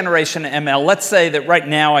first generation ML, let's say that right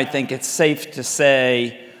now I think it's safe to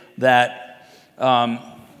say that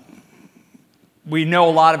we know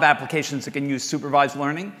a lot of applications that can use supervised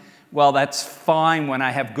learning. Well, that's fine when I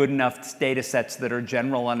have good enough data sets that are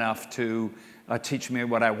general enough to teach me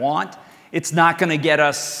what I want. It's not going to get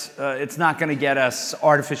us. It's not going to get us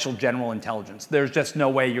artificial general intelligence. There's just no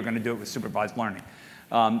way you're going to do it with supervised learning.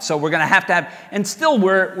 So we're going to have, and still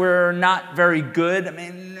we're not very good. I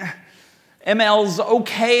mean, ML's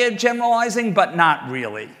okay at generalizing, but not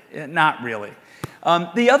really. Not really.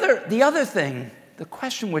 The other thing, the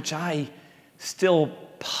question which I still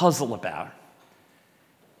puzzle about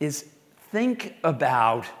is think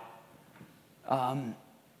about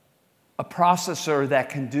a processor that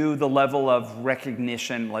can do the level of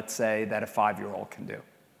recognition, let's say, that a 5-year-old can do.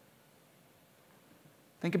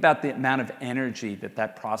 Think about the amount of energy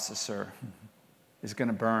that processor is going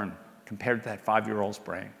to burn compared to that 5-year-old's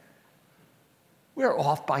brain. We're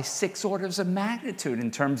off by 6 orders of magnitude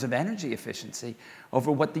in terms of energy efficiency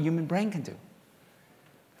over what the human brain can do.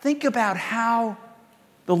 Think about how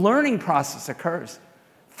the learning process occurs.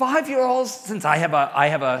 5-year-olds, since I have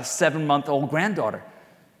a 7-month-old granddaughter,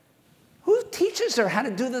 who teaches her how to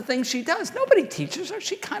do the things she does? Nobody teaches her.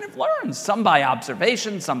 She kind of learns, some by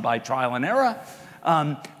observation, some by trial and error.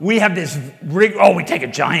 We have this we take a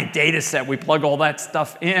giant data set, we plug all that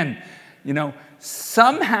stuff in.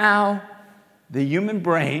 Somehow the human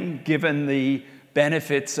brain, given the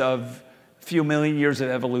benefits of a few million years of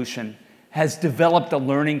evolution, has developed a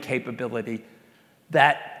learning capability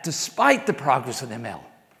that, despite the progress of ML,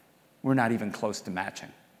 we're not even close to matching.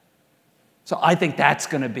 So I think that's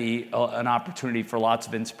going to be an opportunity for lots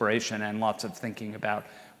of inspiration and lots of thinking about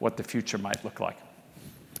what the future might look like.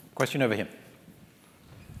 Question over here.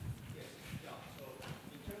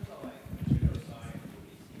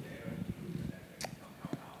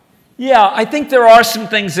 Yeah, I think there are some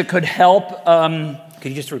things that could help. Could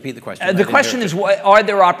you just repeat the question? The question is, are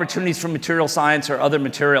there opportunities for material science or other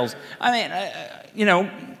materials? I mean,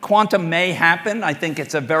 quantum may happen. I think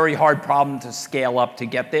it's a very hard problem to scale up to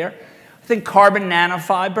get there. I think carbon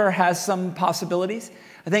nanofiber has some possibilities.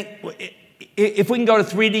 I think if we can go to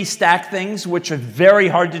 3D stack things, which are very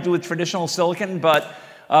hard to do with traditional silicon, but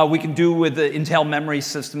we can do with the Intel memory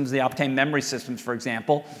systems, the Optane memory systems, for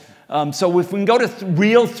example. So if we can go to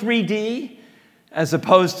real 3D, as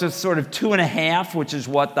opposed to sort of 2.5, which is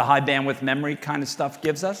what the high bandwidth memory kind of stuff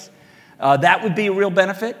gives us, that would be a real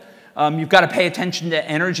benefit. You've got to pay attention to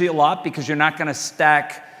energy a lot because you're not going to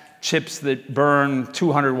stack chips that burn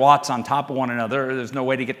 200 watts on top of one another. There's no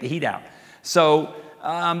way to get the heat out. So,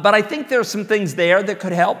 but I think there's some things there that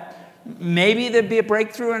could help. Maybe there'd be a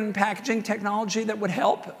breakthrough in packaging technology that would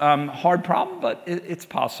help. Hard problem, but it's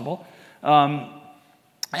possible.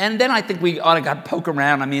 And then I think we ought to poke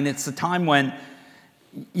around. I mean, it's a time when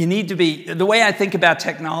you need to be, the way I think about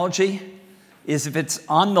technology is if it's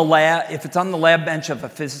on the lab bench of a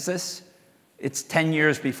physicist, it's 10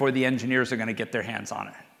 years before the engineers are going to get their hands on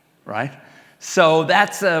it, right? So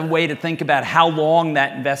that's a way to think about how long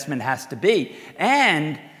that investment has to be.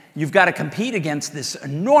 And you've got to compete against this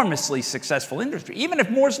enormously successful industry. Even if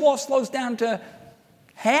Moore's Law slows down to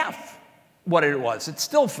half what it was, it's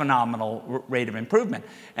still a phenomenal rate of improvement.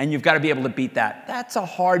 And you've got to be able to beat that. That's a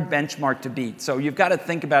hard benchmark to beat. So you've got to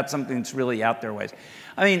think about something that's really out there ways.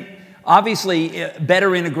 I mean, obviously,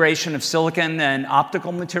 better integration of silicon and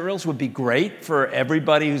optical materials would be great for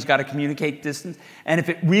everybody who's got to communicate distance. And if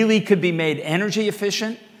it really could be made energy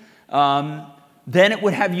efficient, then it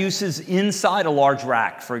would have uses inside a large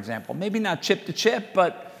rack, for example. Maybe not chip to chip,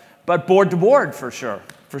 but board to board for sure,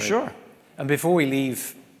 sure. And before we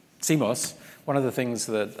leave CMOS, one of the things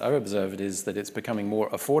that I've observed is that it's becoming more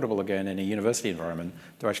affordable again in a university environment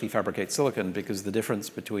to actually fabricate silicon because the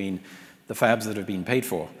difference between the fabs that have been paid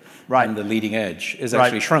for. Right. And the leading edge is Right.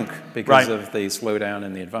 actually shrunk because Right. of the slowdown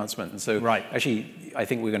in the advancement. And so Right. actually, I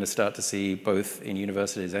think we're going to start to see both in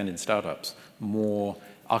universities and in startups more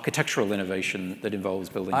architectural innovation that involves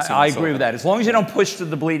building. I agree with that. As long as you don't push to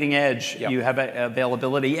the bleeding edge, Yep. you have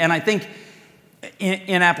availability. And I think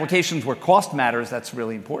in applications where cost matters, that's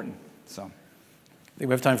really important. So, I think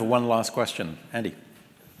we have time for one last question. Andy.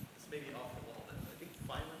 Maybe off the wall, I think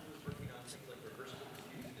Feynman was working on things like reversible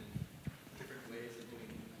computing and different ways of doing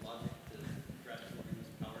logic to graphically reduce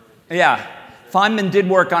power. yeah. Feynman did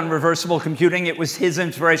work on reversible computing. It was his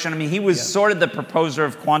inspiration. I mean, he was sort of the proposer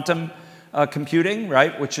of quantum computing,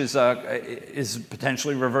 right, which is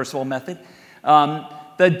potentially a reversible method.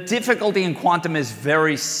 The difficulty in quantum is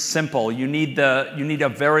very simple. You need a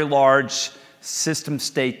very large system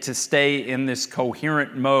state to stay in this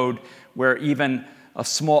coherent mode where even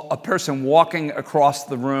a person walking across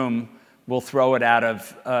the room will throw it out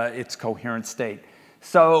of its coherent state.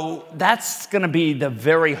 So that's going to be the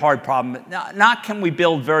very hard problem. Not can we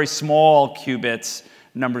build very small qubits,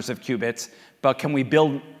 numbers of qubits, but can we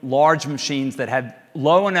build large machines that have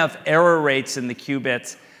low enough error rates in the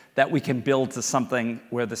qubits that we can build to something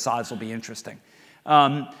where the size will be interesting.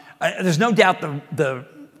 There's no doubt the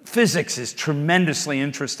physics is tremendously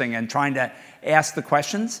interesting and trying to ask the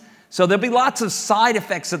questions. So there'll be lots of side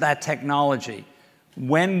effects of that technology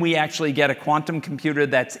when we actually get a quantum computer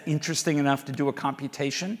that's interesting enough to do a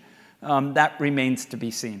computation. That remains to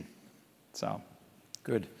be seen. So,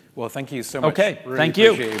 good. Well, thank you so much. Okay, really thank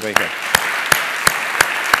you. Appreciate you being here.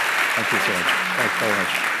 Thank you so much. Thanks very much.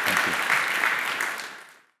 Thank you.